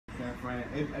friend,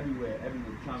 everywhere,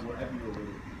 trying to go everywhere with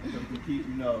it. So we can keep,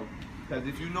 because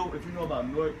if you know about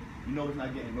Newark, it's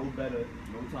not getting no better,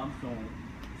 no time soon.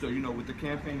 So, with the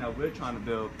campaign that we're trying to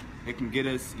build, it can get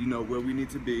us, where we need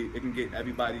to be. It can get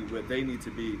everybody where they need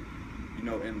to be,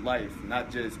 in life,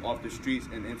 not just off the streets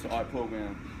and into our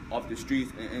program, off the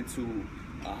streets and into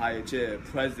a higher chair,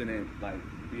 president,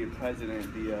 be a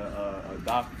president, be a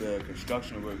doctor,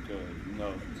 construction worker,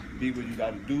 be what you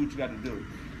got to do, what you got to do.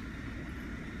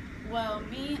 Well,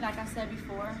 me, like I said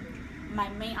before, my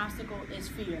main obstacle is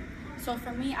fear. So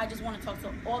for me, I just want to talk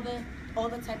to all the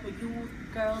type of youth,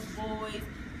 girls, boys,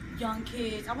 young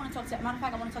kids. I want to talk to, matter of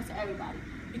fact, I want to talk to everybody.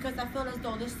 Because I feel as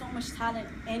though there's so much talent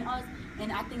in us,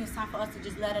 and I think it's time for us to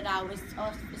just let it out. It's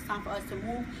time for us to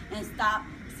move and stop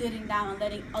sitting down and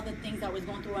letting other things that was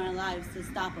going through in our lives to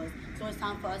stop us. So it's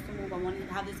time for us to move. I want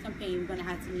to have this campaign. We're going to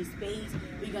have to need space.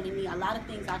 We're going to need a lot of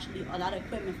things, actually, a lot of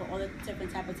equipment for all the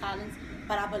different type of talents.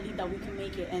 But I believe that we can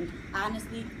make it. And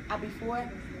honestly, a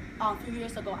few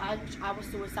years ago, I was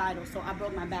suicidal, so I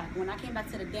broke my back. When I came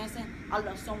back to the dancing, I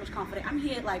lost so much confidence. I'm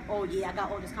here like, oh yeah, I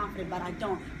got all this confidence, but I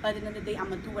don't. But at the end of the day, I'm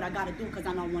going to do what I got to do because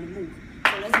I know I want to move.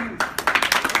 So let's move.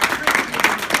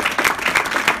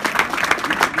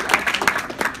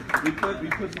 We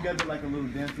put together like a little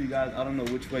dance for you guys. I don't know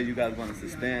which way you guys want us to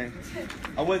stand.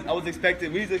 We was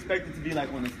expected to be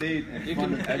like on the stage in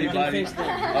front of everybody.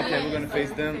 Okay, we're gonna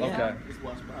face them. Okay.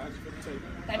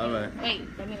 All right. Wait,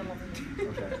 let me come over.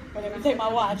 Okay. I'm gonna take my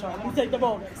watch off. I'm gonna take the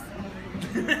Rolex.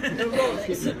 The Rolex.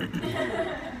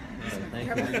 You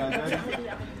guys ready?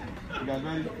 You guys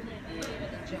ready?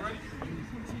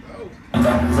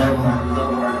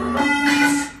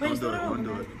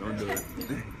 Don't do it.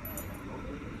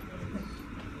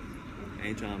 I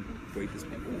ain't trying to break this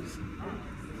people's.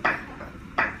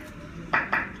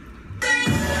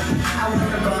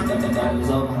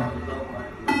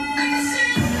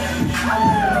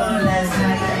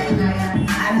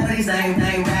 Same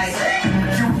thing, right?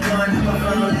 You won, I'm a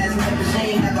phone last night, but she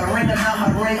ain't have a ring about my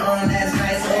ring on last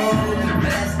night. Oh, but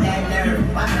that's that nerve.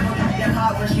 Why give her your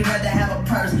heart when she rather have a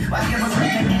purse? Why give her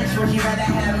an inch when she rather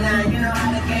have nine? You know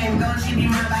how the game goes, she be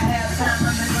mine by halftime.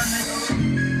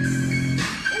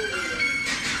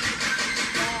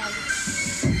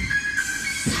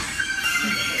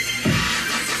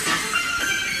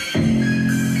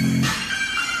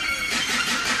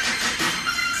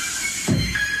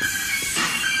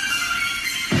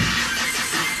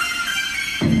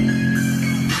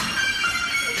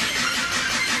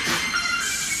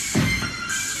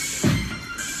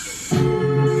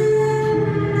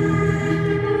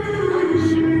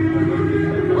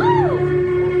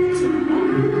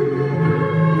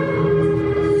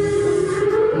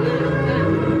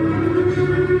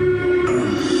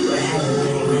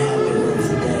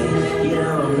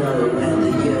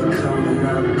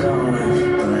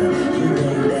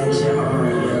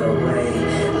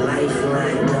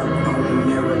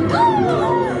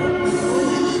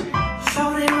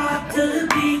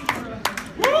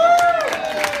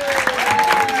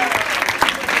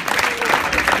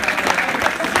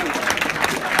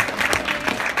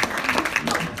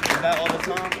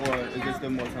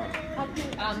 More time?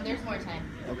 There's more time.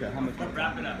 Okay, how much time?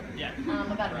 Wrap it up. Yeah.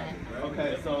 About a minute.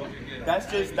 Okay, so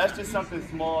that's just something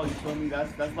small. You feel me?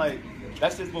 That's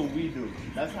just what we do.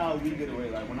 That's how we get away.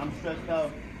 Like when I'm stressed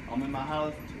out, I'm in my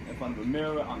house in front of a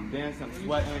mirror. I'm dancing, I'm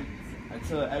sweating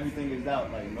until everything is out.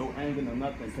 Like no anger, no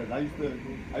nothing. Cause I used to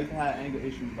have anger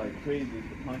issues like crazy. I used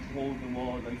to punch holes in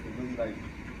walls. I used to really like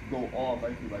go off. I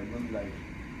used to like really like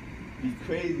be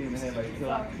crazy in the head. Like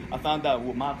until I found out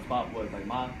what my spot was. Like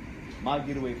my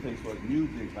getaway place was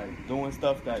music, like doing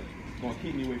stuff that's gonna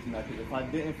keep me away from that. Because if I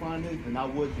didn't find it, then I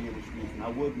would be in the streets and I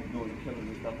would be doing the killing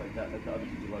and stuff like that, like the other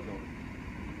people are doing.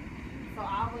 So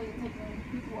I was taking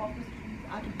people off the streets,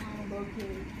 occupying little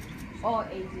kids, all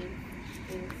ages,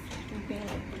 is being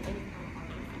like from any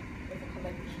as a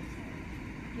collective.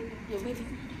 Get with it.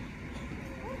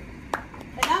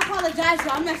 And I apologize,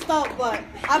 y'all. I messed up, but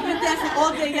I've been dancing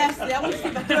all day yesterday. I went to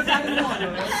sleep at 3 o'clock in the morning.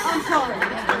 I'm sorry.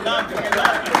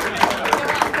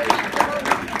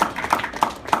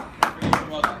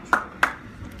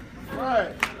 All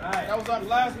right. That was our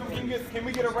last one. Can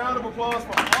we get a round of applause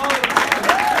for all of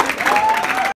them?